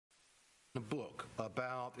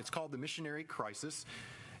it's called The Missionary Crisis.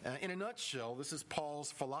 In a nutshell, this is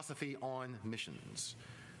Paul's philosophy on missions.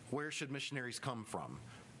 Where should missionaries come from?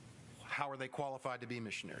 How are they qualified to be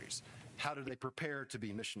missionaries? How do they prepare to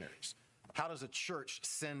be missionaries? How does a church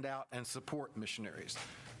send out and support missionaries?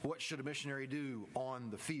 What should a missionary do on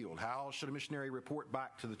the field? How should a missionary report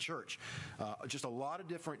back to the church? Just a lot of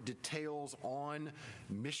different details on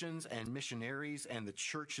missions and missionaries and the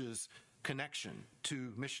church's connection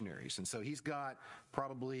to missionaries. And so he's got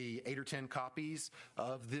probably 8 or 10 copies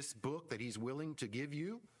of this book that he's willing to give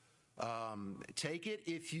you. Take it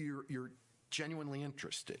if you're genuinely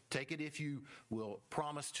interested. Take it if you will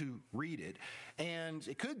promise to read it. And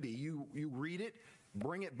it could be you read it,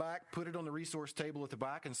 bring it back, put it on the resource table at the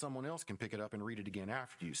back, and someone else can pick it up and read it again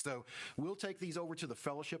after you. So we'll take these over to the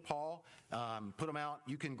fellowship hall, put them out.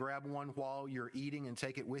 You can grab one while you're eating and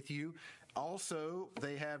take it with you. Also,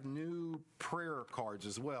 they have new prayer cards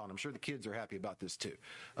as well, and I'm sure the kids are happy about this too,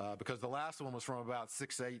 because the last one was from about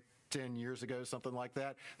 6, 8, 10 years ago, something like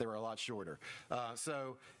that. They were a lot shorter.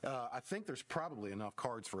 So I think there's probably enough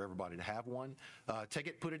cards for everybody to have one. Take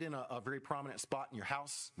it, put it in a very prominent spot in your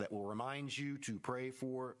house that will remind you to pray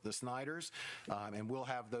for the Sniders, and we'll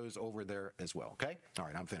have those over there as well, okay? All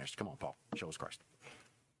right, I'm finished. Come on, Paul. Show us Christ.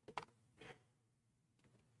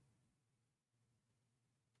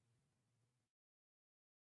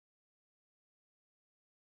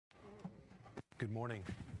 Good morning.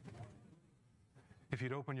 If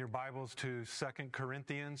you'd open your Bibles to 2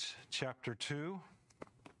 Corinthians chapter 2.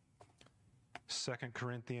 2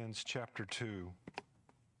 Corinthians chapter 2.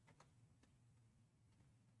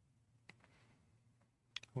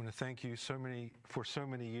 I want to thank you for so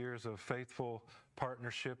many years of faithful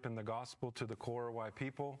partnership in the gospel to the Korowai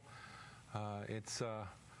people. It's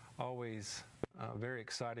always very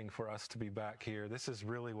exciting for us to be back here. This is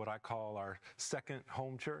really what I call our second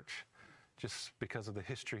home church, just because of the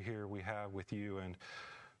history here we have with you and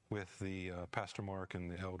with the Pastor Mark and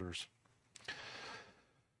the elders.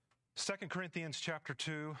 2 Corinthians chapter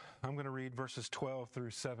 2, I'm going to read verses 12 through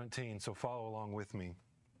 17, so follow along with me.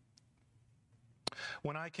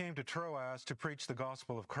 When I came to Troas to preach the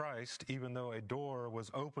gospel of Christ, even though a door was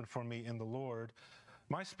open for me in the Lord,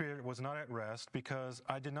 my spirit was not at rest because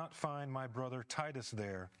I did not find my brother Titus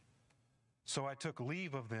there. So I took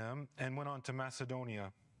leave of them and went on to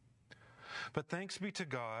Macedonia. But thanks be to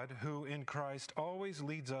God, who in Christ always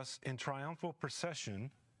leads us in triumphal procession,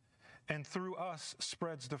 and through us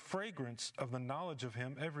spreads the fragrance of the knowledge of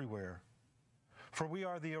him everywhere. For we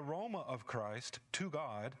are the aroma of Christ to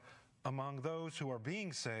God among those who are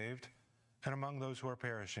being saved and among those who are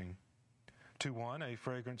perishing. To one, a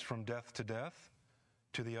fragrance from death to death,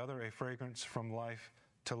 to the other, a fragrance from life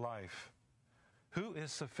to life. Who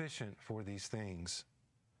is sufficient for these things?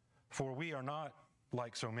 For we are not,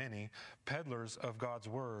 like so many, peddlers of God's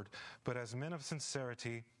word, but as men of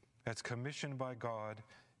sincerity, as commissioned by God,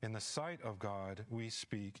 in the sight of God, we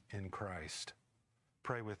speak in Christ.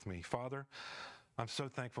 Pray with me. Father, I'm so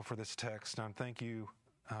thankful for this text. I thank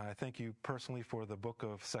you personally for the book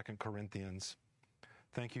of 2 Corinthians.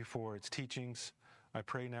 Thank you for its teachings. I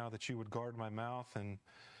pray now that you would guard my mouth and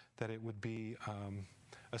that it would be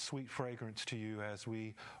a sweet fragrance to you as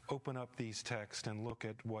we open up these texts and look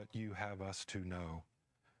at what you have us to know.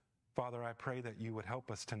 Father, I pray that you would help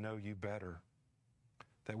us to know you better,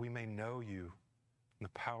 that we may know you and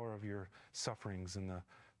the power of your sufferings and the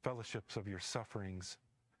fellowships of your sufferings,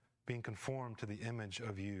 being conformed to the image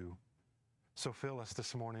of you. So fill us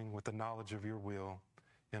this morning with the knowledge of your will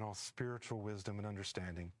in all spiritual wisdom and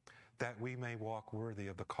understanding, that we may walk worthy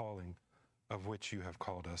of the calling of which you have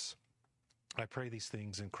called us. I pray these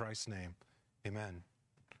things in Christ's name. Amen.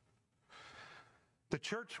 The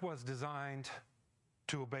church was designed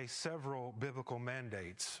to obey several biblical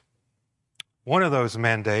mandates. One of those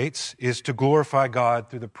mandates is to glorify God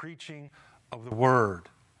through the preaching of the Word.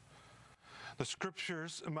 The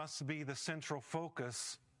Scriptures must be the central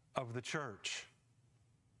focus of the church.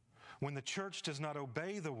 When the church does not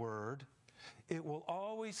obey the Word, it will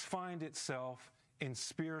always find itself in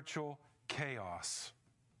spiritual chaos.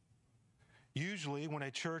 Usually, when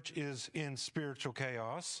a church is in spiritual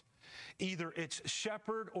chaos, either its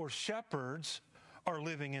shepherd or shepherds are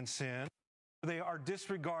living in sin, they are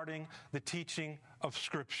disregarding the teaching of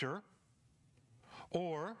Scripture,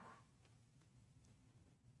 or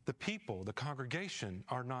the people, the congregation,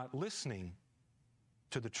 are not listening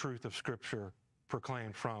to the truth of Scripture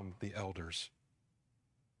proclaimed from the elders,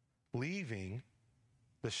 leaving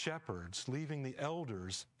the shepherds, leaving the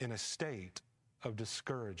elders in a state of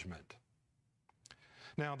discouragement.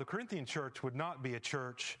 Now, the Corinthian church would not be a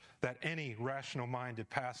church that any rational-minded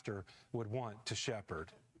pastor would want to shepherd.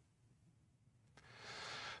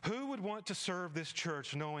 Who would want to serve this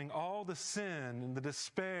church knowing all the sin and the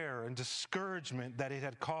despair and discouragement that it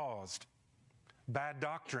had caused? Bad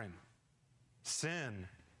doctrine, sin,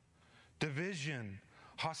 division,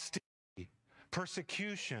 hostility,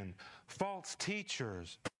 persecution, false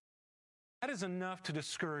teachers. That is enough to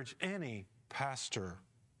discourage any pastor.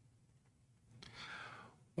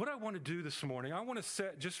 What I want to do this morning, I want to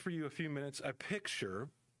set just for you a few minutes a picture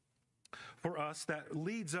for us that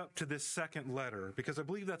leads up to this second letter, because I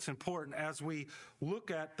believe that's important as we look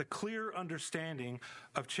at the clear understanding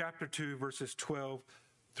of chapter 2, verses 12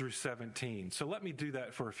 through 17. So let me do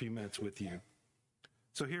that for a few minutes with you.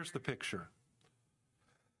 So here's the picture.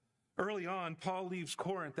 Early on, Paul leaves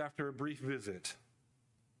Corinth after a brief visit.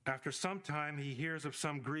 After some time, he hears of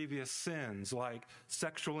some grievous sins like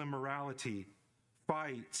sexual immorality,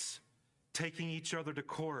 fights, taking each other to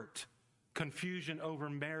court, confusion over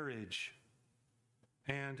marriage,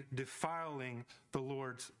 and defiling the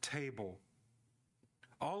Lord's table.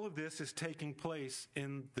 All of this is taking place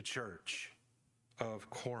in the church of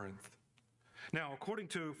Corinth. Now, according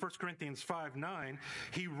to 1 Corinthians 5:9,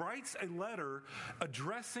 he writes a letter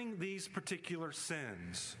addressing these particular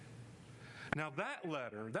sins. Now,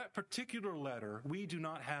 that particular letter, we do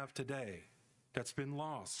not have today. That's been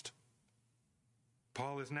lost.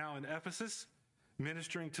 Paul is now in Ephesus,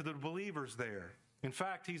 ministering to the believers there. In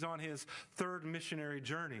fact, he's on his third missionary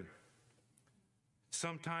journey.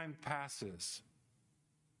 Some time passes,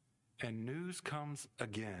 and news comes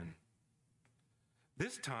again.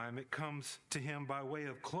 This time it comes to him by way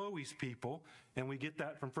of Chloe's people, and we get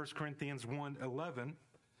that from 1 Corinthians 1:11,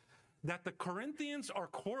 that the Corinthians are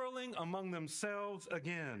quarreling among themselves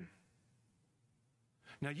again.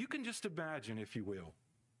 Now you can just imagine, if you will.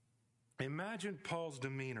 Imagine Paul's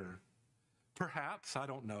demeanor. Perhaps, I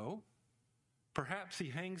don't know, perhaps he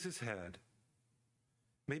hangs his head.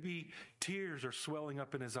 Maybe tears are swelling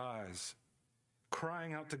up in his eyes,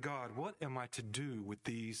 crying out to God, what am I to do with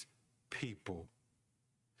these people?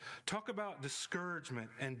 Talk about discouragement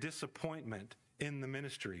and disappointment in the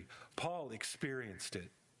ministry. Paul experienced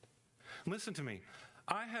it. Listen to me.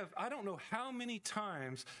 I don't know how many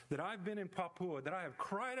times that I've been in Papua that I have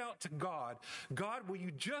cried out to God, God, will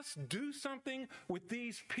you just do something with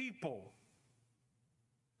these people?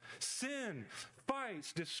 Sin,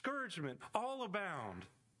 fights, discouragement, all abound.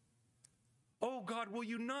 Oh God, will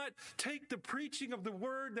you not take the preaching of the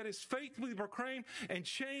word that is faithfully proclaimed and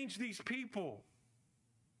change these people?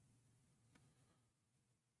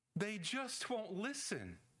 They just won't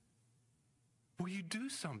listen. Will you do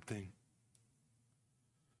something?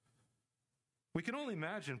 We can only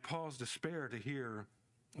imagine Paul's despair to hear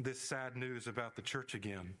this sad news about the church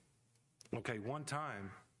again. Okay, one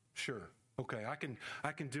time, sure. Okay, I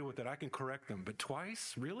can deal with it. I can correct them. But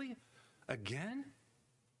twice? Really? Again?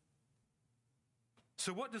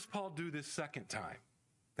 So what does Paul do this second time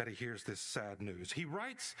that he hears this sad news?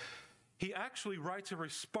 He actually writes a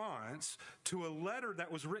response to a letter that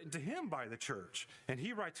was written to him by the church. And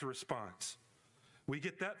he writes a response. We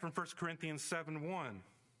get that from 1 Corinthians 7:1.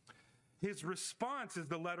 His response is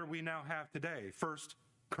the letter we now have today, 1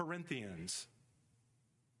 Corinthians.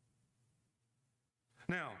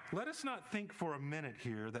 Now, let us not think for a minute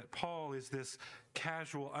here that Paul is this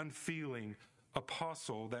casual, unfeeling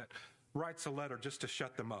apostle that writes a letter just to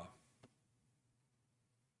shut them up.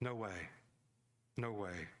 No way. No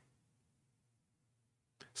way.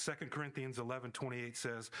 2 Corinthians 11:28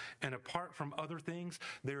 says, and apart from other things,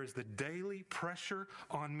 there is the daily pressure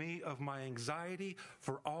on me of my anxiety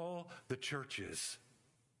for all the churches.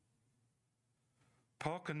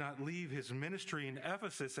 Paul could not leave his ministry in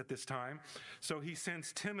Ephesus at this time, so he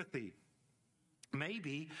sends Timothy,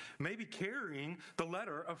 maybe carrying the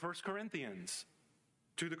letter of 1 Corinthians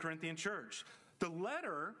to the Corinthian church.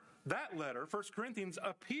 That letter, 1 Corinthians,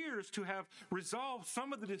 appears to have resolved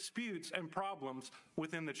some of the disputes and problems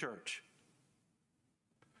within the church.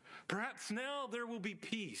 Perhaps now there will be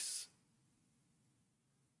peace.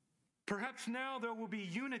 Perhaps now there will be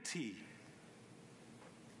unity.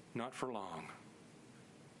 Not for long.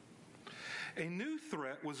 A new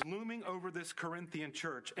threat was looming over this Corinthian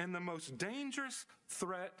church, and the most dangerous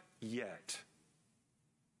threat yet.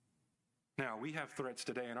 Now, we have threats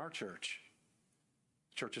today in our church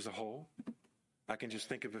as a whole. I can just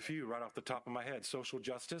think of a few right off the top of my head. Social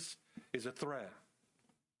justice is a threat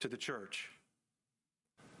to the church.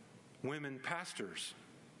 Women pastors,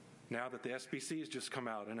 now that the SBC has just come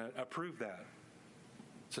out and approved that,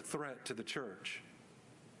 it's a threat to the church.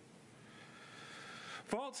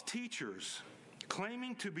 False teachers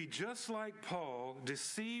claiming to be just like Paul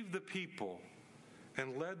deceived the people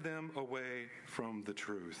and led them away from the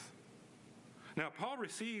truth. Now, Paul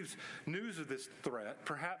receives news of this threat,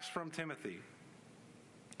 perhaps from Timothy.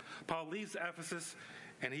 Paul leaves Ephesus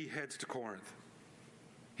and he heads to Corinth.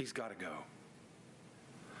 He's got to go.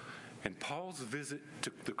 And Paul's visit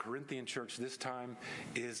to the Corinthian church this time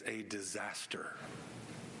is a disaster.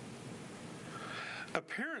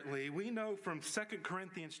 Apparently, we know from 2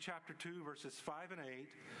 Corinthians chapter 2, verses 5 and 8,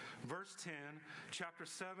 verse 10, chapter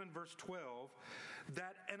 7, verse 12,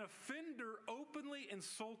 that an offender openly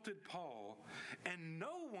insulted Paul, and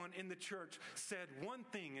no one in the church said one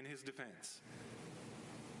thing in his defense.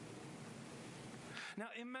 Now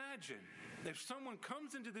imagine if someone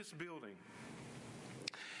comes into this building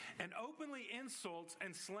and openly insults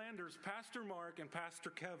and slanders Pastor Mark and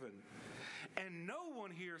Pastor Kevin, and no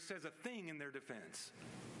one here says a thing in their defense.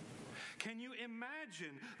 Can you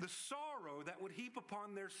imagine the sorrow that would heap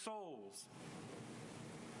upon their souls?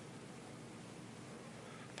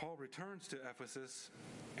 Paul returns to Ephesus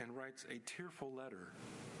and writes a tearful letter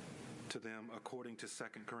to them according to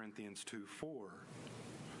 2 Corinthians 2:4.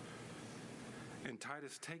 And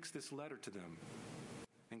Titus takes this letter to them.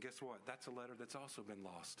 And guess what? That's a letter that's also been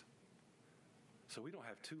lost. So we don't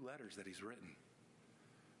have two letters that he's written.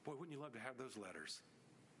 Boy, wouldn't you love to have those letters?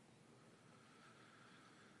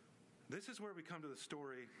 This is where we come to the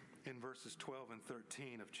story in verses 12 and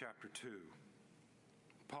 13 of chapter 2.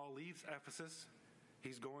 Paul leaves Ephesus.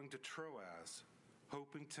 He's going to Troas,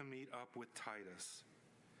 hoping to meet up with Titus.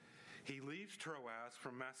 He leaves Troas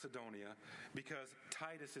from Macedonia because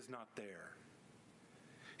Titus is not there.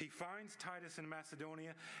 He finds Titus in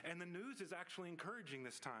Macedonia, and the news is actually encouraging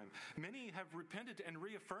this time. Many have repented and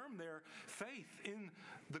reaffirmed their faith in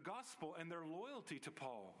the gospel and their loyalty to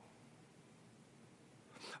Paul.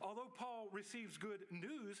 Although Paul receives good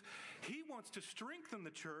news, he wants to strengthen the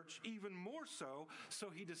church even more so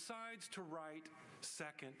he decides to write 2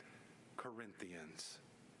 Corinthians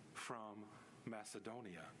from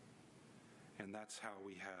Macedonia. And that's how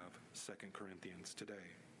we have 2 Corinthians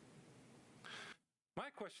today. My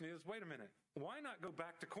question is, wait a minute, why not go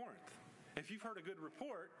back to Corinth? If you've heard a good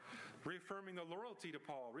report reaffirming the loyalty to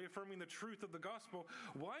Paul, reaffirming the truth of the gospel,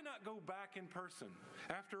 why not go back in person?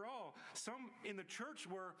 After all, some in the church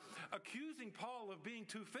were accusing Paul of being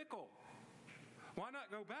too fickle. Why not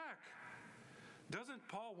go back? Doesn't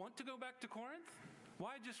Paul want to go back to Corinth?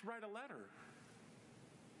 Why just write a letter?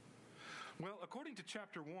 Well, according to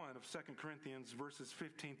chapter 1 of 2 Corinthians, verses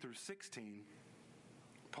 15 through 16,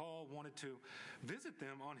 Paul wanted to visit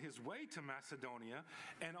them on his way to Macedonia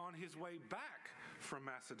and on his way back from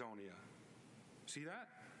Macedonia. See that?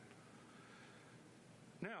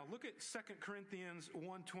 Now, look at 2 Corinthians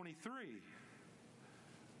 1:23.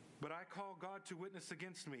 But I call God to witness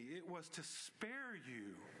against me. It was to spare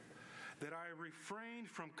you that I refrained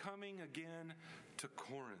from coming again to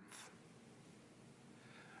Corinth.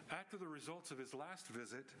 After the results of his last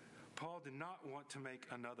visit, Paul did not want to make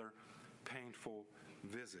another painful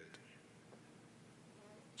visit.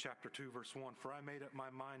 Chapter 2, verse 1, for I made up my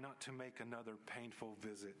mind not to make another painful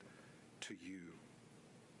visit to you.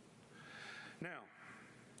 Now,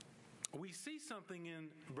 we see something in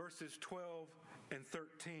verses 12 and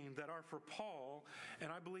 13 that are for Paul,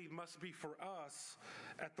 and I believe must be for us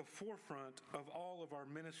at the forefront of all of our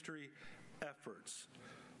ministry efforts.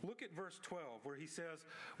 Look at verse 12 where he says,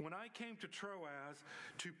 when I came to Troas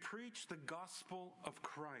to preach the gospel of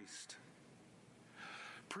Christ.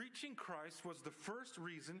 Preaching Christ was the first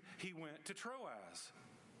reason he went to Troas.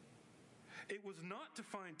 It was not to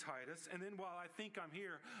find Titus, and then while I think I'm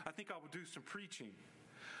here, I think I will do some preaching.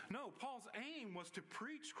 No, Paul's aim was to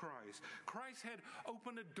preach Christ. Christ had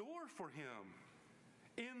opened a door for him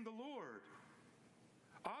in the Lord.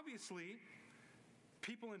 Obviously,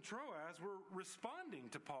 people in Troas were responding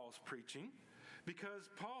to Paul's preaching because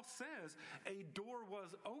Paul says, a door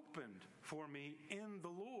was opened for me in the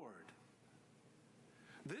Lord.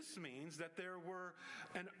 This means that there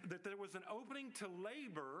was an opening to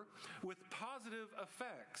labor with positive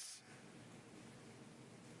effects.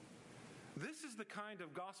 This is the kind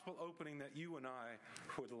of gospel opening that you and I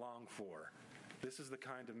would long for. This is the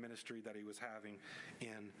kind of ministry that he was having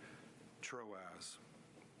in Troas.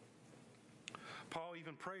 Paul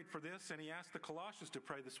even prayed for this, and he asked the Colossians to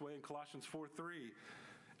pray this way in Colossians 4:3.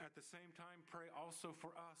 At the same time, pray also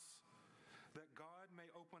for us, that God may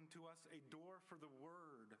open to us a door for the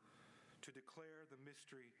word to declare the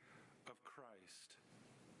mystery of Christ.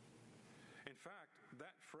 In fact,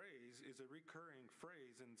 that phrase is a recurring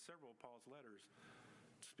phrase in several of Paul's letters,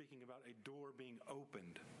 speaking about a door being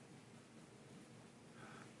opened.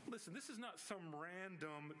 Listen, this is not some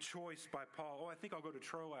random choice by Paul. I think I'll go to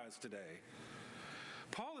Troas today.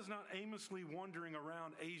 Paul is not aimlessly wandering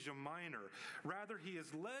around Asia Minor. Rather, he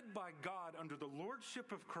is led by God under the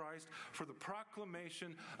lordship of Christ for the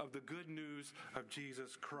proclamation of the good news of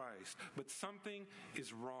Jesus Christ. But something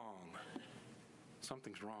is wrong.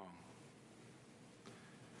 Something's wrong.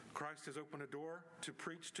 Christ has opened a door to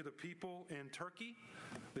preach to the people in Turkey.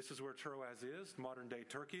 This is where Troas is, modern-day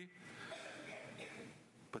Turkey.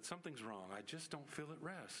 But something's wrong. I just don't feel at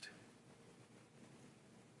rest.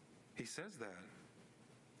 He says that.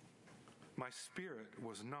 My spirit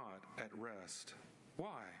was not at rest.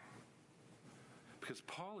 Why? Because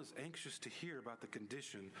Paul is anxious to hear about the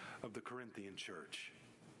condition of the Corinthian church.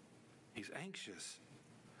 He's anxious.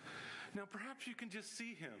 Now, perhaps you can just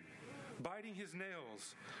see him biting his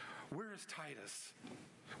nails. Where is Titus?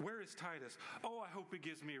 Where is Titus? Oh, I hope he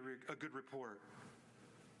gives me a good report.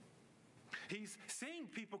 He's seeing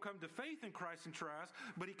people come to faith in Christ in Troas,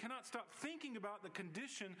 but he cannot stop thinking about the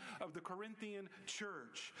condition of the Corinthian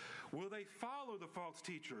church. Will they follow the false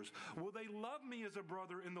teachers? Will they love me as a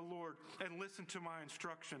brother in the Lord and listen to my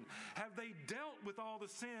instruction? Have they dealt with all the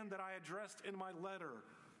sin that I addressed in my letter?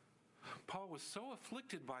 Paul was so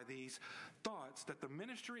afflicted by these thoughts that the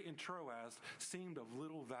ministry in Troas seemed of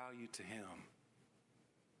little value to him.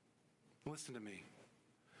 Listen to me.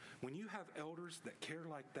 When you have elders that care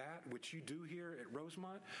like that, which you do here at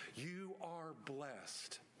Rosemont, you are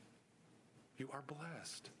blessed. You are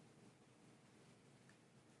blessed.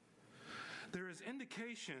 There is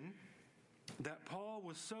indication that Paul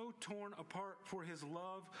was so torn apart for his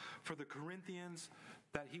love for the Corinthians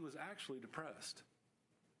that he was actually depressed.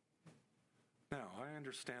 Now, I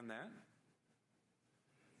understand that.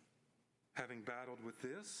 Having battled with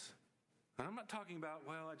this, and I'm not talking about,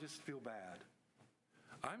 well, I just feel bad.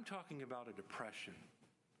 I'm talking about a depression.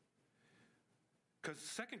 Because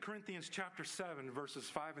 2 Corinthians chapter 7, verses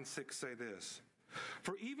 5 and 6 say this.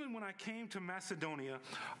 For even when I came to Macedonia,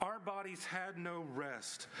 our bodies had no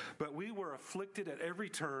rest, but we were afflicted at every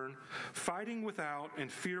turn, fighting without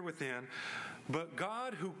and fear within. But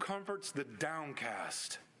God, who comforts the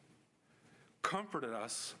downcast, comforted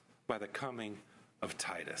us by the coming of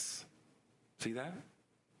Titus. See that?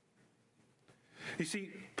 You see,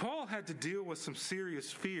 Paul had to deal with some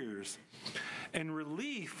serious fears, and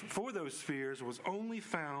relief for those fears was only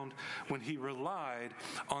found when he relied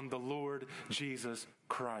on the Lord Jesus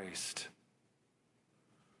Christ.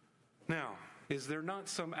 Now, is there not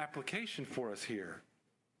some application for us here?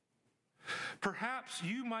 Perhaps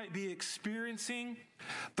you might be experiencing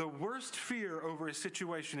the worst fear over a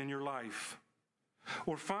situation in your life,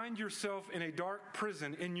 or find yourself in a dark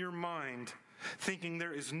prison in your mind, thinking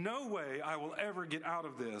there is no way I will ever get out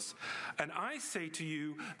of this. And I say to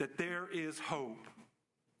you that there is hope.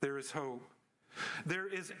 There is hope. There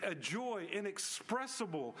is a joy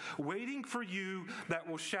inexpressible waiting for you that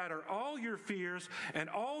will shatter all your fears and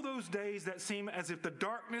all those days that seem as if the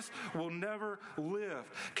darkness will never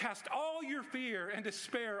lift. Cast all your fear and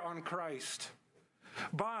despair on Christ.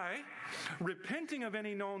 By repenting of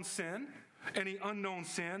any known sin, any unknown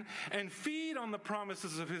sin, and feed on the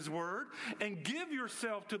promises of his word, and give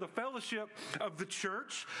yourself to the fellowship of the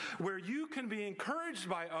church, where you can be encouraged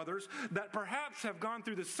by others that perhaps have gone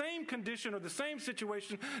through the same condition or the same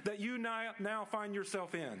situation that you now find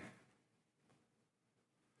yourself in.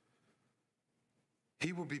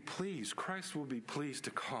 He will be pleased, Christ will be pleased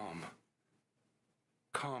to calm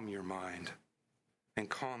your mind and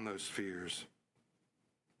calm those fears.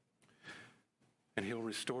 And he'll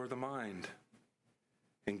restore the mind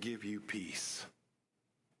and give you peace.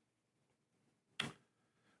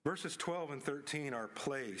 Verses 12 and 13 are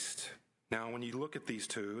placed. Now, when you look at these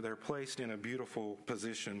two, they're placed in a beautiful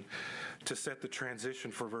position to set the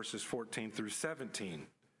transition for verses 14 through 17.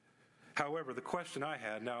 However, the question I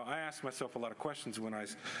had, now I ask myself a lot of questions when I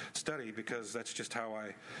study because that's just how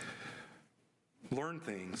I learn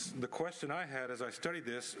things. The question I had as I studied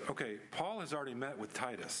this, okay, Paul has already met with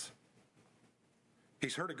Titus.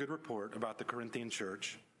 He's heard a good report about the Corinthian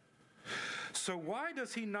church. So why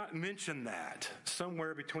does he not mention that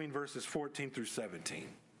somewhere between verses 14 through 17?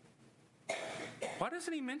 Why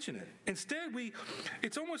doesn't he mention it? Instead,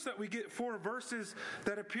 it's almost that we get 4 verses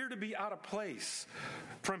that appear to be out of place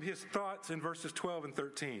from his thoughts in verses 12 and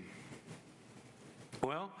 13.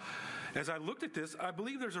 Well, as I looked at this, I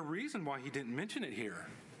believe there's a reason why he didn't mention it here.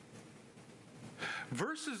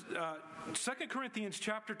 2 Corinthians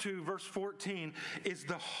chapter 2, verse 14 is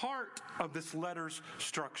the heart of this letter's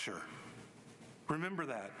structure. Remember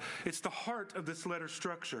that. It's the heart of this letter's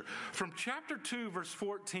structure. From chapter 2, verse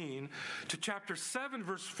 14 to chapter 7,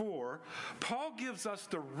 verse 4, Paul gives us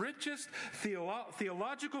the richest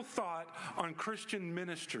theological thought on Christian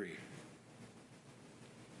ministry.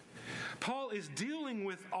 Paul is dealing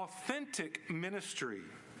with authentic ministry,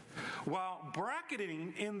 while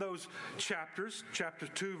bracketing in those chapters, chapter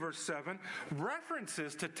 2, verse 7,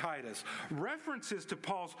 references to Titus, references to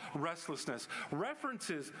Paul's restlessness,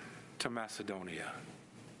 references to Macedonia.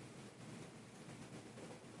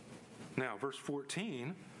 Now, verse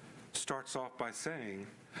 14 starts off by saying,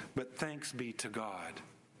 "But thanks be to God."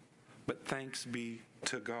 But thanks be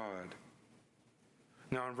to God.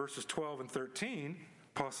 Now, in verses 12 and 13,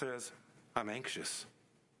 Paul says, "I'm anxious.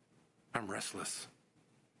 I'm restless."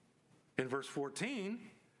 In verse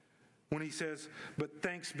 14, when he says, "But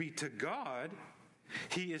thanks be to God,"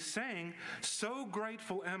 he is saying, "So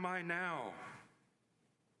grateful am I now.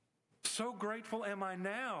 So grateful am I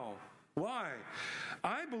now." Why?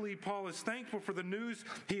 I believe Paul is thankful for the news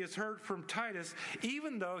he has heard from Titus,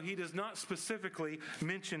 even though he does not specifically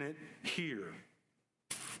mention it here.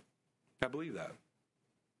 I believe that.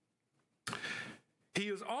 He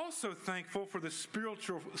is also thankful for the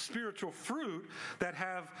spiritual fruit that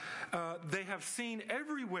they have seen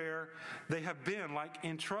everywhere they have been, like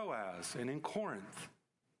in Troas and in Corinth.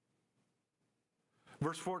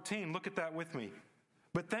 Verse 14, look at that with me.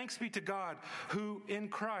 "But thanks be to God, who in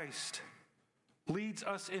Christ leads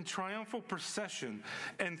us in triumphal procession,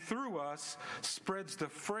 and through us spreads the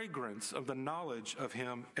fragrance of the knowledge of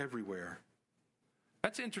him everywhere."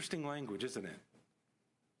 That's interesting language, isn't it?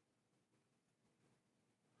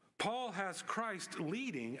 Paul has Christ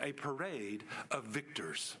leading a parade of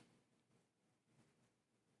victors.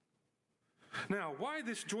 Now, why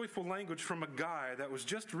this joyful language from a guy that was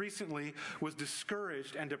just recently was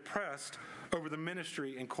discouraged and depressed over the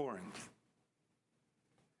ministry in Corinth?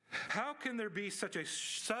 How can there be such a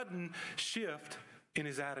sudden shift in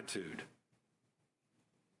his attitude?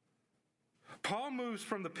 Paul moves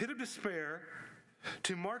from the pit of despair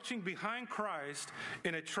to marching behind Christ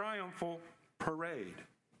in a triumphal parade.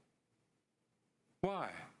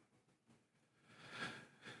 Why?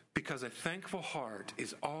 Because a thankful heart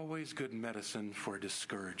is always good medicine for a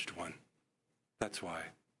discouraged one. That's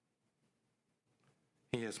why.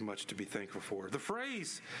 He has much to be thankful for. The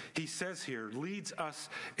phrase he says here, "leads us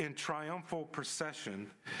in triumphal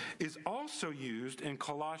procession," is also used in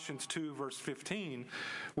Colossians 2, verse 15,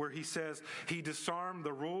 where he says, "He disarmed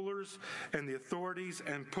the rulers and the authorities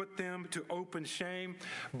and put them to open shame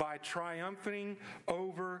by triumphing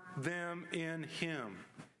over them in him."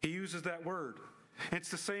 He uses that word.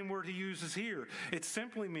 It's the same word he uses here. It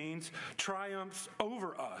simply means triumphs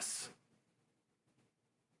over us.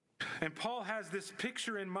 And Paul has this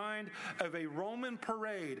picture in mind of a Roman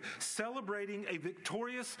parade celebrating a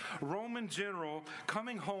victorious Roman general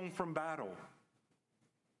coming home from battle.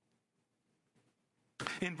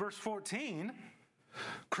 In verse 14,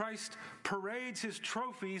 Christ parades his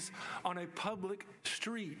trophies on a public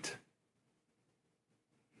street.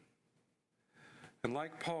 And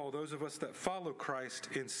like Paul, those of us that follow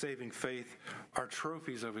Christ in saving faith are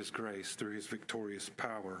trophies of his grace through his victorious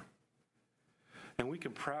power. And we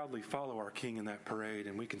can proudly follow our King in that parade,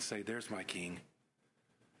 and we can say, "There's my King.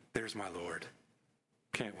 There's my Lord."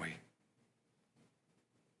 Can't we?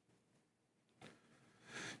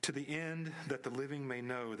 "To the end that the living may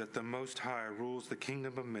know that the Most High rules the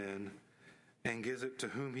kingdom of men and gives it to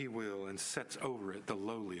whom he will and sets over it the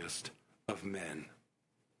lowliest of men."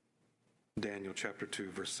 Daniel chapter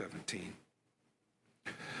 2, verse 17.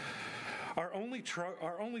 Our only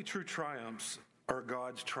true triumphs are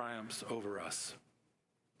God's triumphs over us.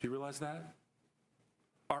 Do you realize that?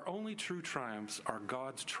 Our only true triumphs are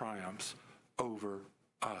God's triumphs over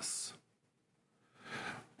us.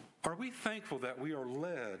 Are we thankful that we are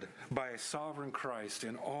led by a sovereign Christ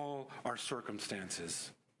in all our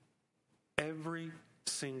circumstances? Every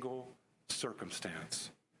single circumstance.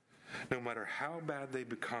 No matter how bad they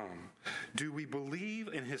become, do we believe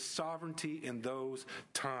in his sovereignty in those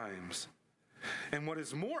times? And what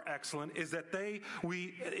is more excellent is that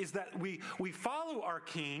we follow our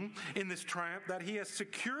King in this triumph that he has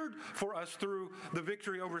secured for us through the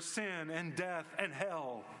victory over sin and death and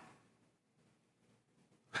hell.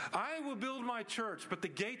 "I will build my church, but the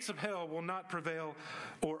gates of hell will not prevail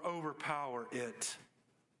or overpower it."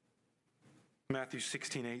 Matthew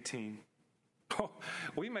 16:18. Oh,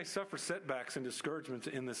 we may suffer setbacks and discouragements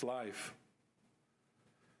in this life,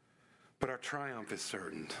 but our triumph is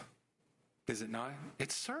certain. Is it not?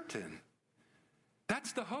 It's certain.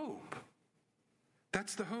 That's the hope.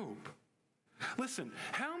 That's the hope. Listen,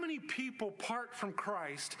 how many people part from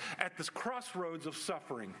Christ at this crossroads of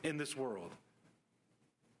suffering in this world?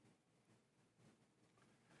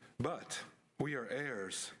 But we are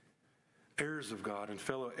heirs, heirs of God and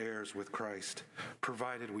fellow heirs with Christ,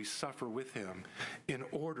 provided we suffer with him, in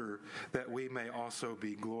order that we may also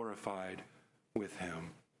be glorified with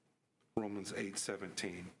him. Romans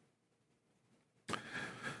 8:17.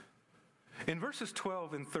 In verses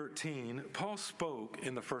 12 and 13, Paul spoke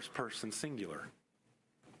in the first person singular.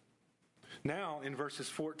 Now, in verses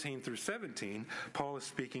 14 through 17, Paul is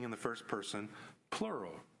speaking in the first person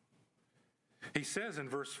plural. He says in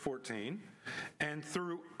verse 14, "And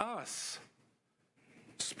through us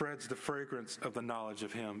spreads the fragrance of the knowledge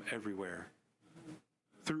of him everywhere."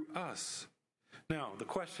 Through us. Now, the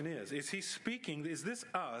question is this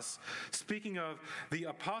us speaking of the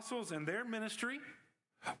apostles and their ministry,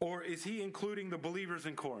 or is he including the believers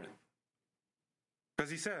in Corinth?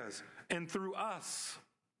 Because he says, "And through us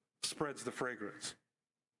spreads the fragrance."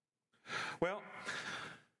 Well,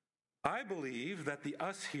 I believe that the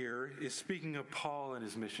us here is speaking of Paul and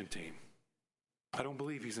his mission team. I don't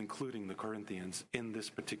believe he's including the Corinthians in this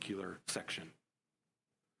particular section.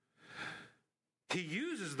 He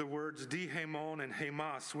uses the words dihemon and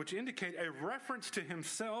hemas, which indicate a reference to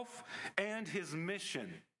himself and his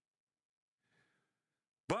mission.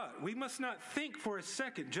 But we must not think for a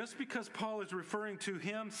second, just because Paul is referring to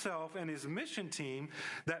himself and his mission team,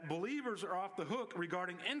 that believers are off the hook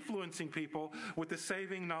regarding influencing people with the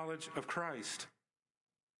saving knowledge of Christ.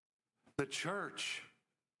 The church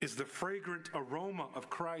is the fragrant aroma of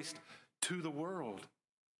Christ to the world.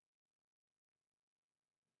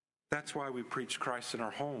 That's why we preach Christ in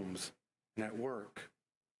our homes and at work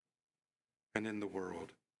and in the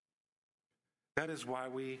world. That is why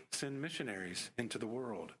we send missionaries into the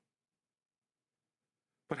world.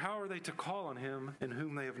 But how are they to call on him in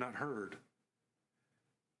whom they have not heard?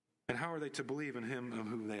 And how are they to believe in him of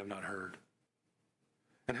whom they have not heard?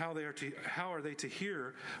 And how are they to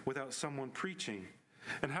hear without someone preaching?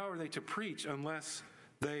 And how are they to preach unless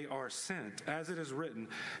they are sent? As it is written,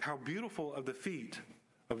 how beautiful are the feet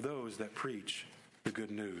of those that preach the good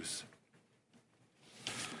news.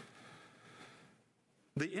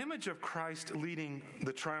 The image of Christ leading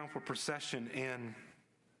the triumphal procession in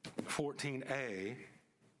 14a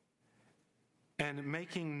and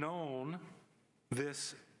making known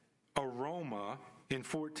this aroma in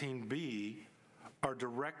 14b are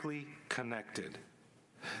directly connected.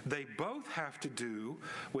 They both have to do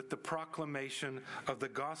with the proclamation of the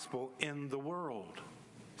gospel in the world.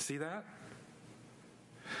 See that?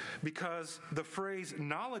 Because the phrase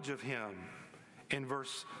knowledge of him in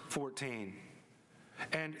verse 14,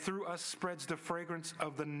 and through us spreads the fragrance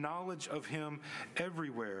of the knowledge of him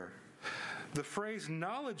everywhere. The phrase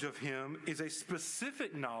knowledge of him is a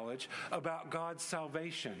specific knowledge about God's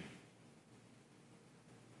salvation.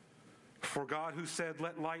 For God, who said,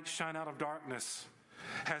 "Let light shine out of darkness,"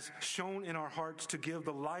 has shone in our hearts to give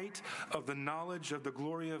the light of the knowledge of the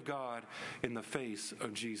glory of God in the face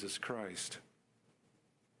of Jesus Christ.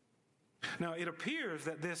 Now, it appears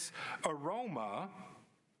that this aroma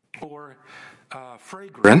or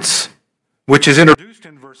fragrance, which is introduced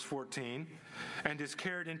in verse 14 and is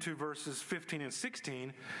carried into verses 15 and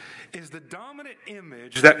 16, is the dominant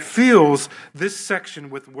image that fills this section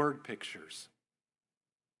with word pictures.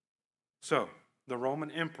 So, the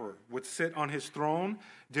Roman emperor would sit on his throne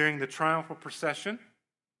during the triumphal procession,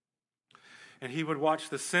 and he would watch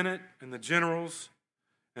the Senate and the generals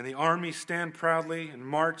and the army stand proudly and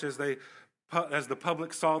march as the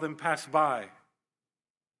public saw them pass by.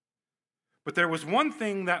 But there was one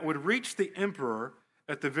thing that would reach the emperor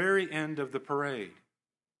at the very end of the parade.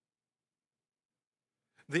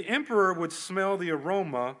 The emperor would smell the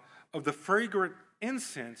aroma of the fragrant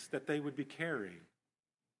incense that they would be carrying.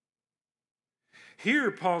 Here,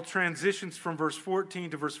 Paul transitions from verse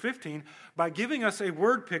 14 to verse 15 by giving us a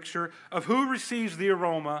word picture of who receives the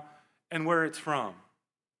aroma and where it's from.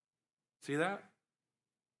 See that?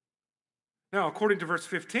 Now, according to verse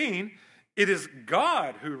 15, it is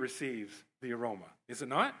God who receives the aroma, is it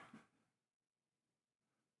not?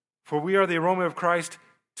 For we are the aroma of Christ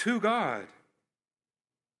to God.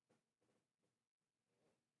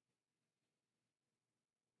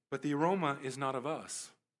 But the aroma is not of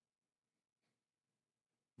us,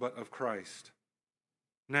 but of Christ.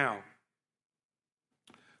 Now,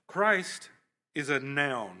 Christ is a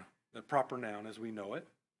noun, a proper noun as we know it.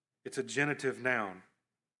 It's a genitive noun.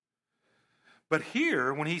 But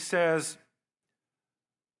here, when he says,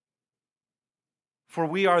 "For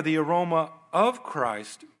we are the aroma of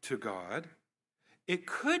Christ to God," it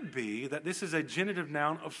could be that this is a genitive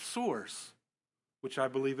noun of source, which I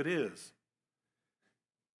believe it is.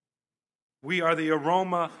 We are the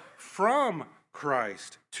aroma from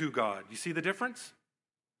Christ to God. You see the difference?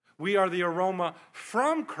 We are the aroma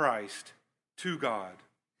from Christ to God.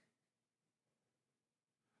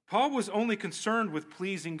 Paul was only concerned with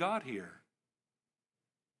pleasing God here.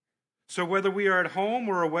 So whether we are at home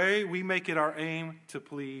or away, we make it our aim to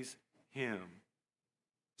please him.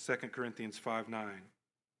 2 Corinthians 5:9.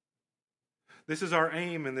 This is our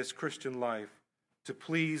aim in this Christian life, to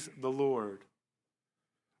please the Lord,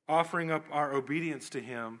 offering up our obedience to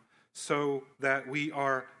him so that we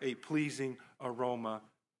are a pleasing aroma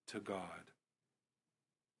to God.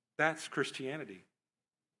 That's Christianity.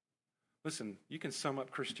 Listen, you can sum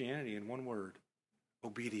up Christianity in one word: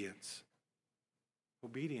 obedience.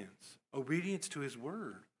 Obedience. Obedience to his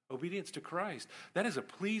word. Obedience to Christ. That is a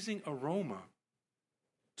pleasing aroma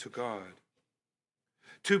to God.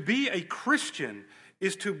 To be a Christian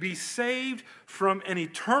is to be saved from an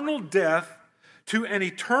eternal death to an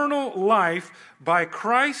eternal life by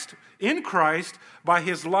Christ, in Christ, by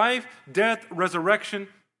his life, death,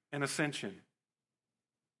 resurrection, and ascension.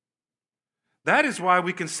 That is why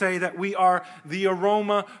we can say that we are the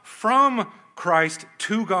aroma from Christ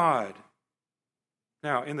to God.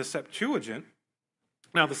 Now, in the Septuagint,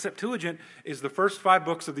 the Septuagint is the first 5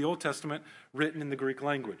 books of the Old Testament written in the Greek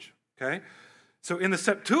language. Okay? So in the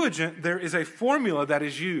Septuagint, there is a formula that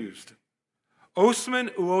is used. Osmen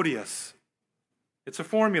uodias. It's a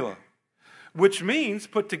formula, which means,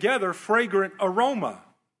 put together, fragrant aroma.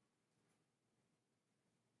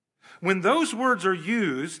 When those words are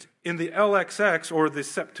used in the LXX or the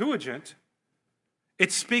Septuagint,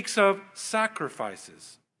 it speaks of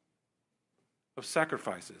sacrifices.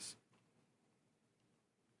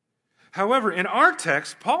 However, in our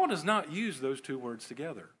text, Paul does not use those two words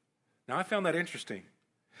together. Now, I found that interesting.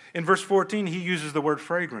 In verse 14, he uses the word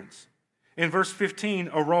fragrance. In verse 15,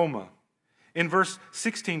 aroma. In verse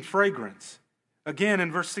 16, fragrance. Again,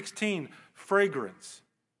 in verse 16, fragrance.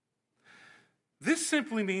 This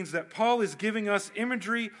simply means that Paul is giving us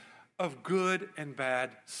imagery of good and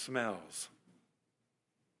bad smells.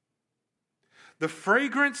 The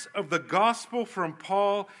fragrance of the gospel from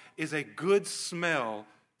Paul is a good smell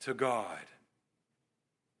to God.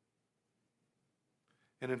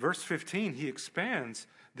 And in verse 15, he expands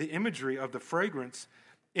the imagery of the fragrance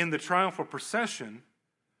in the triumphal procession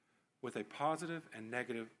with a positive and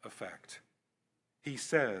negative effect. He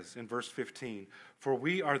says in verse 15, "For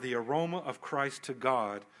we are the aroma of Christ to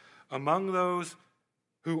God among those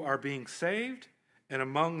who are being saved and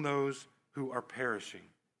among those who are perishing."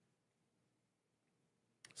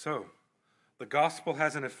 So, the gospel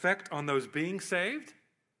has an effect on those being saved,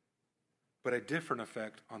 but a different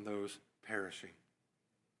effect on those perishing.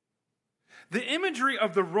 The imagery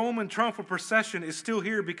of the Roman triumphal procession is still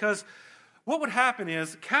here because what would happen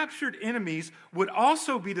is captured enemies would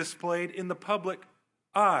also be displayed in the public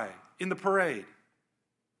eye, in the parade.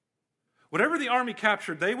 Whatever the army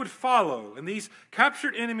captured, they would follow, and these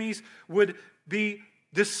captured enemies would be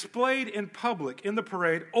displayed in public, in the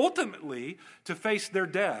parade, ultimately to face their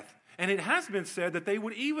death. And it has been said that they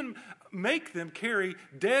would even make them carry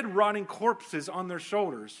dead, rotting corpses on their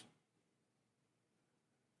shoulders.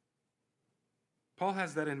 Paul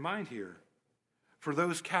has that in mind here. For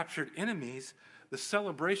those captured enemies, the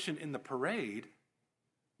celebration in the parade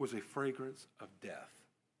was a fragrance of death.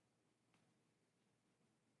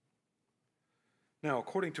 Now,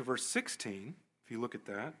 according to verse 16, if you look at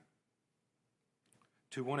that,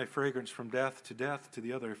 to one a fragrance from death, to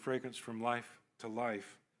the other a fragrance from life to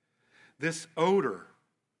life. This odor,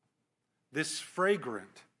 this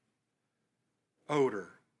fragrant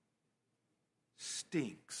odor,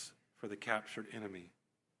 stinks for the captured enemy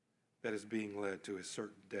that is being led to his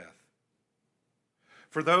certain death.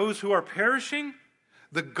 For those who are perishing,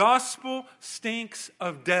 the gospel stinks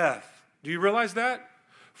of death. Do you realize that?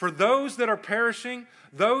 For those that are perishing,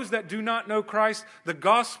 those that do not know Christ, the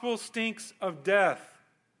gospel stinks of death.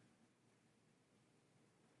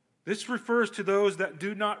 This refers to those that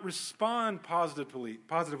do not respond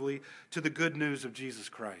positively to the good news of Jesus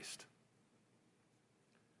Christ.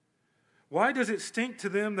 Why does it stink to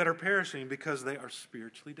them that are perishing? Because they are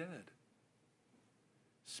spiritually dead.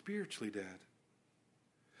 Spiritually dead.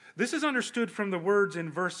 This is understood from the words in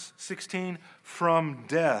verse 16, from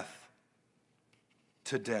death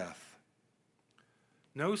to death.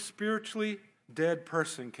 No spiritually dead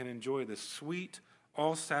person can enjoy the sweet,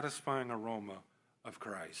 all-satisfying aroma of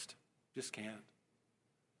Christ. Just can't.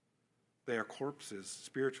 They are corpses,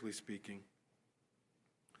 spiritually speaking.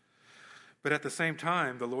 But at the same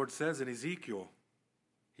time, the Lord says in Ezekiel,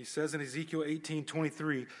 he says in Ezekiel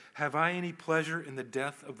 18:23, "Have I any pleasure in the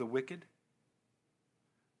death of the wicked?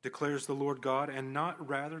 Declares the Lord God, and not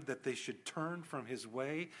rather that they should turn from his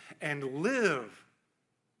way and live."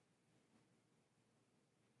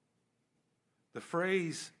 The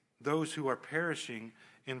phrase, "those who are perishing,"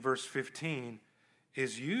 in verse 15,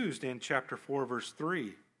 is used in chapter 4, verse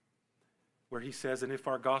 3, where he says, and if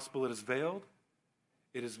our gospel it is veiled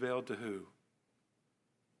to who?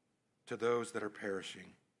 To those that are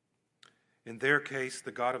perishing. In their case,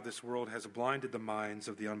 the God of this world has blinded the minds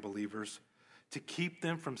of the unbelievers to keep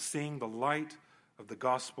them from seeing the light of the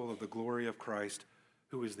gospel of the glory of Christ,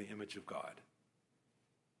 who is the image of God.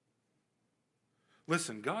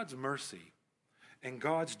 Listen, God's mercy and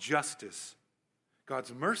God's justice,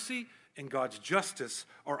 God's mercy and God's justice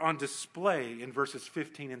are on display in verses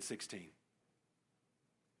 15 and 16.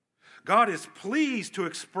 God is pleased to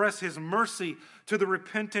express his mercy to the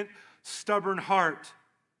repentant, stubborn heart,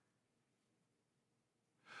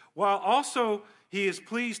 while also he is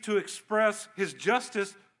pleased to express his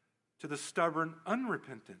justice to the stubborn,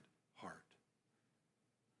 unrepentant heart.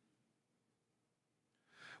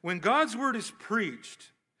 When God's word is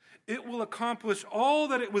preached, it will accomplish all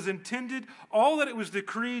that it was intended, all that it was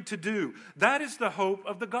decreed to do. That is the hope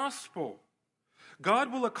of the gospel.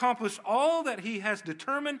 God will accomplish all that he has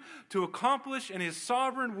determined to accomplish in his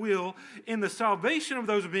sovereign will in the salvation of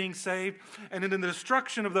those being saved and in the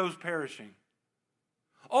destruction of those perishing.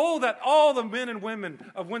 Oh, that all the men and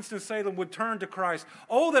women of Winston-Salem would turn to Christ.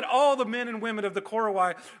 Oh, that all the men and women of the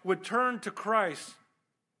Korowai would turn to Christ.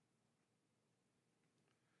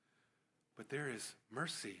 But there is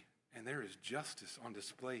mercy and there is justice on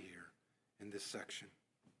display here in this section.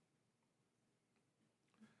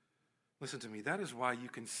 Listen to me, that is why you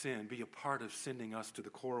can be a part of sending us to the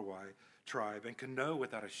Korowai tribe and can know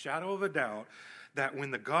without a shadow of a doubt that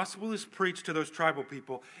when the gospel is preached to those tribal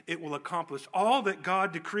people, it will accomplish all that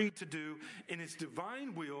God decreed to do in his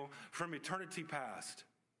divine will from eternity past.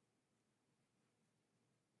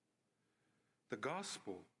 The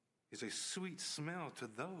gospel is a sweet smell to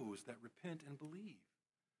those that repent and believe.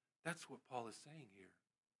 That's what Paul is saying here.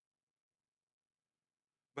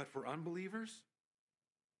 But for unbelievers,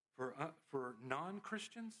 for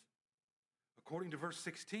non-Christians, according to verse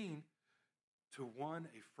 16, to one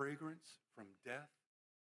a fragrance from death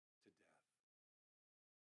to death.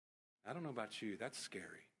 I don't know about you, that's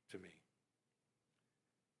scary to me.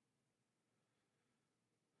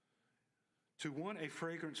 To one a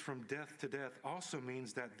fragrance from death to death also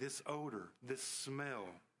means that this odor, this smell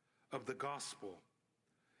of the gospel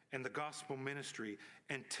and the gospel ministry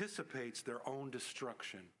anticipates their own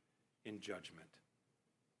destruction in judgment.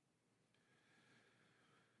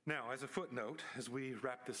 Now, as a footnote, as we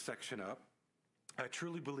wrap this section up, I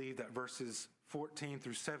truly believe that in verses 14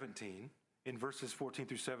 through 17,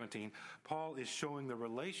 Paul is showing the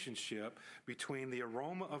relationship between the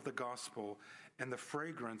aroma of the gospel and the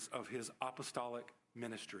fragrance of his apostolic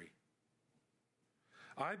ministry.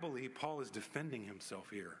 I believe Paul is defending himself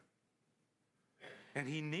here. And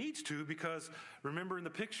he needs to, because remember in the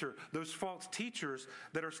picture, those false teachers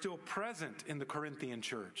that are still present in the Corinthian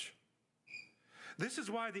church. This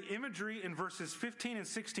is why the imagery in verses 15 and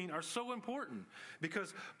 16 are so important,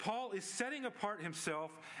 because Paul is setting apart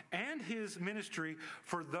himself and his ministry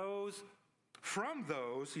from those,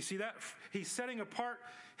 you see that? He's setting apart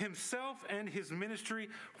himself and his ministry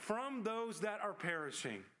from those that are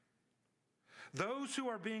perishing. Those who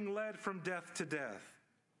are being led from death to death,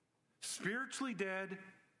 spiritually dead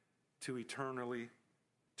to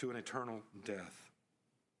an eternal death.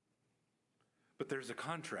 But there's a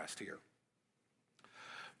contrast here.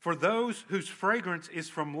 For those whose fragrance is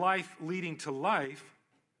from life leading to life,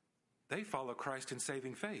 they follow Christ in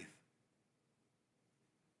saving faith.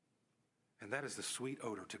 And that is the sweet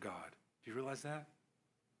odor to God. Do you realize that?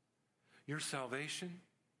 Your salvation,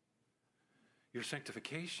 your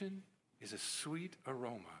sanctification is a sweet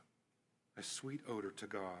aroma, a sweet odor to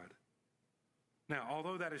God. Now,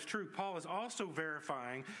 although that is true, Paul is also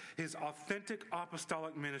verifying his authentic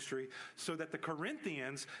apostolic ministry so that the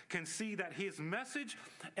Corinthians can see that his message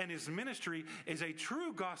and his ministry is a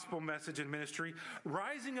true gospel message and ministry,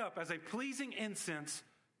 rising up as a pleasing incense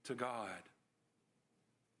to God.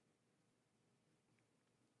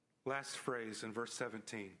 Last phrase in verse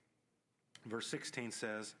 17. Verse 16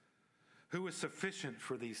 says, "Who is sufficient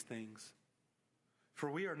for these things?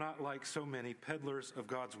 For we are not like so many peddlers of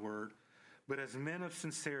God's word, but as men of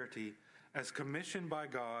sincerity, as commissioned by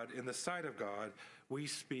God in the sight of God, we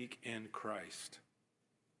speak in Christ."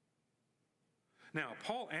 Now,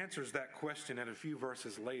 Paul answers that question in a few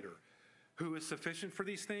verses later. Who is sufficient for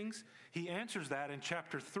these things? He answers that in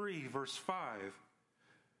chapter 3, verse 5.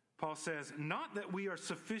 Paul says, "Not that we are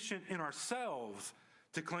sufficient in ourselves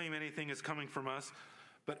to claim anything is coming from us,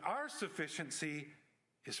 but our sufficiency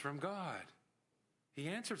is from God." He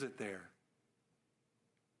answers it there.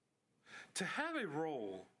 To have a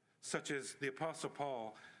role such as the Apostle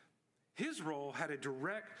Paul His role had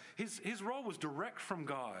his role was direct from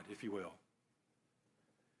God, if you will.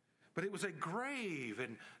 But it was a grave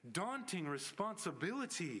and daunting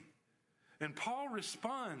responsibility. And Paul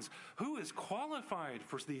responds, who is qualified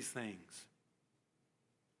for these things?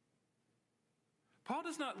 Paul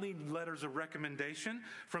does not leave letters of recommendation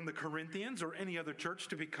from the Corinthians or any other church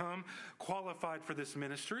to become qualified for this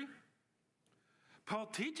ministry. Paul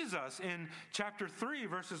teaches us in chapter 3,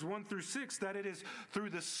 verses 1 through 6, that it is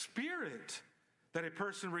through the Spirit that a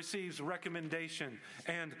person receives recommendation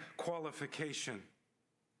and qualification.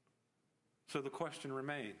 So the question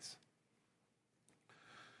remains,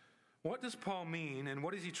 what does Paul mean, and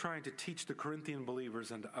what is he trying to teach the Corinthian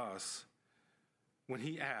believers and us when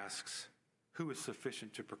he asks, who is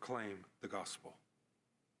sufficient to proclaim the gospel?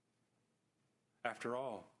 After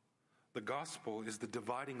all, the gospel is the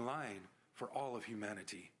dividing line for all of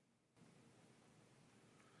humanity.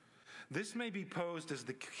 This may be posed as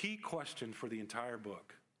the key question for the entire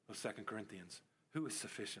book of 2 Corinthians. Who is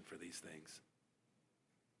sufficient for these things?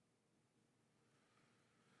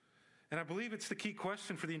 And I believe it's the key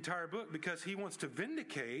question for the entire book because he wants to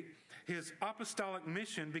vindicate his apostolic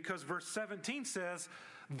mission, because verse 17 says,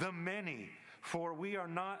 the many, for we are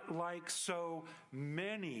not like so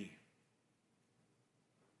many.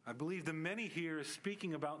 I believe the many here is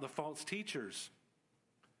speaking about the false teachers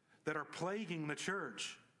that are plaguing the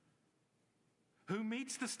church. Who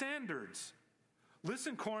meets the standards?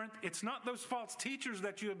 Listen, Corinth, it's not those false teachers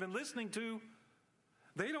that you have been listening to.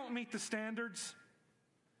 They don't meet the standards.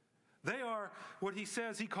 They are what he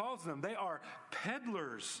says, he calls them. They are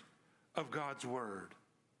peddlers of God's word.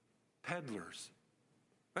 Peddlers.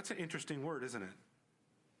 That's an interesting word, isn't it?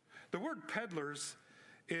 The word peddlers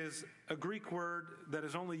is a Greek word that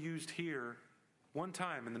is only used here one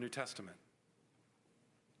time in the New Testament.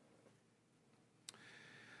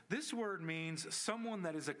 This word means someone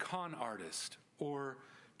that is a con artist or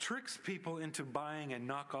tricks people into buying a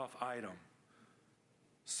knockoff item,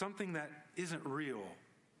 something that isn't real.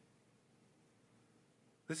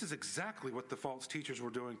 This is exactly what the false teachers were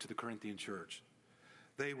doing to the Corinthian church.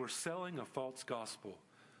 They were selling a false gospel,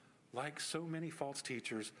 like so many false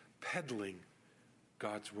teachers, peddling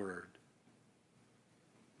God's word.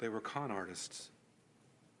 They were con artists.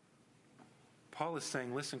 Paul is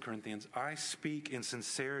saying, listen, Corinthians, I speak in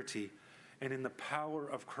sincerity and in the power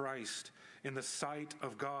of Christ, in the sight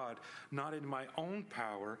of God, not in my own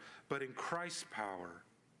power, but in Christ's power.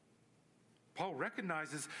 Paul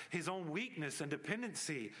recognizes his own weakness and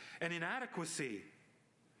dependency and inadequacy.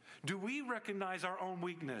 Do we recognize our own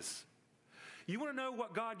weakness? You want to know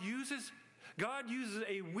what God uses? God uses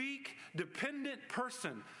a weak, dependent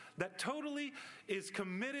person that totally is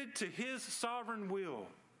committed to his sovereign will.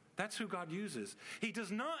 That's who God uses. He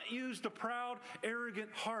does not use the proud, arrogant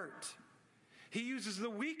heart. He uses the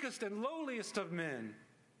weakest and lowliest of men.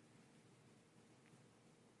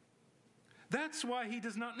 That's why he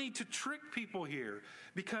does not need to trick people here,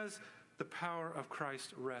 because the power of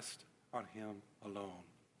Christ rests on him alone.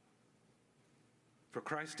 For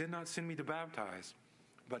Christ did not send me to baptize,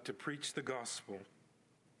 but to preach the gospel,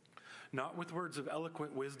 not with words of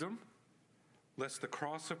eloquent wisdom, lest the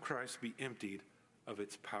cross of Christ be emptied of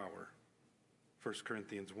its power. 1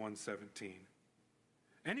 Corinthians 1:17.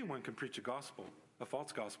 Anyone can preach a gospel, a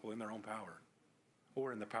false gospel, in their own power,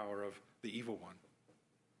 or in the power of the evil one.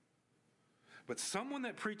 But someone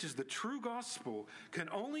that preaches the true gospel can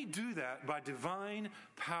only do that by divine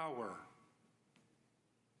power.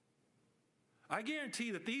 I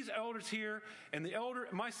guarantee that these elders here and the elder,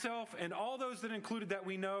 myself, and all those that included that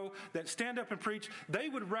we know that stand up and preach, they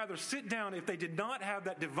would rather sit down if they did not have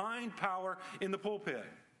that divine power in the pulpit.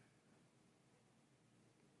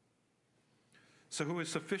 So who is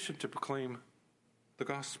sufficient to proclaim the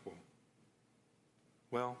gospel?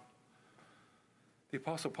 Well, the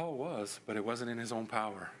Apostle Paul was, but it wasn't in his own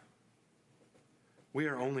power. We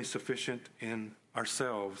are only sufficient in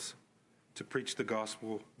ourselves to preach the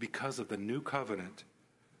gospel because of the new covenant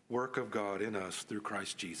work of God in us through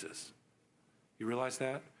Christ Jesus. You realize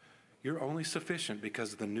that? You're only sufficient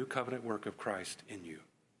because of the new covenant work of Christ in you.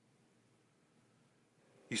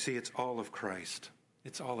 You see, it's all of Christ.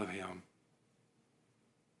 It's all of him.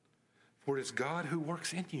 For it is God who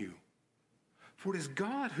works in you. For it is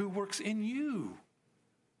God who works in you,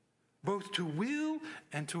 both to will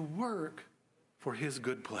and to work for his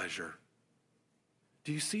good pleasure.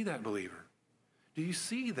 Do you see that, believer? Do you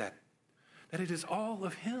see that it is all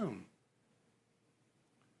of him?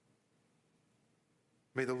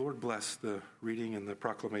 May the Lord bless the reading and the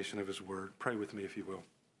proclamation of his word. Pray with me, if you will.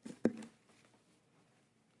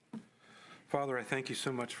 Father, I thank you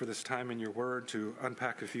so much for this time in your word to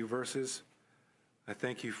unpack a few verses. I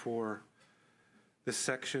thank you for this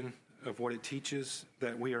section of what it teaches,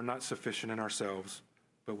 that we are not sufficient in ourselves,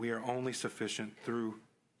 but we are only sufficient through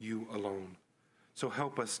you alone. So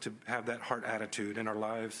help us to have that heart attitude in our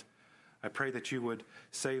lives. I pray that you would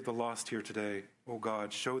save the lost here today. Oh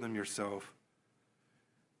God, show them yourself.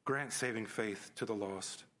 Grant saving faith to the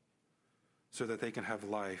lost so that they can have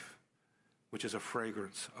life, which is a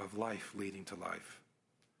fragrance of life leading to life.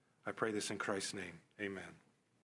 I pray this in Christ's name. Amen.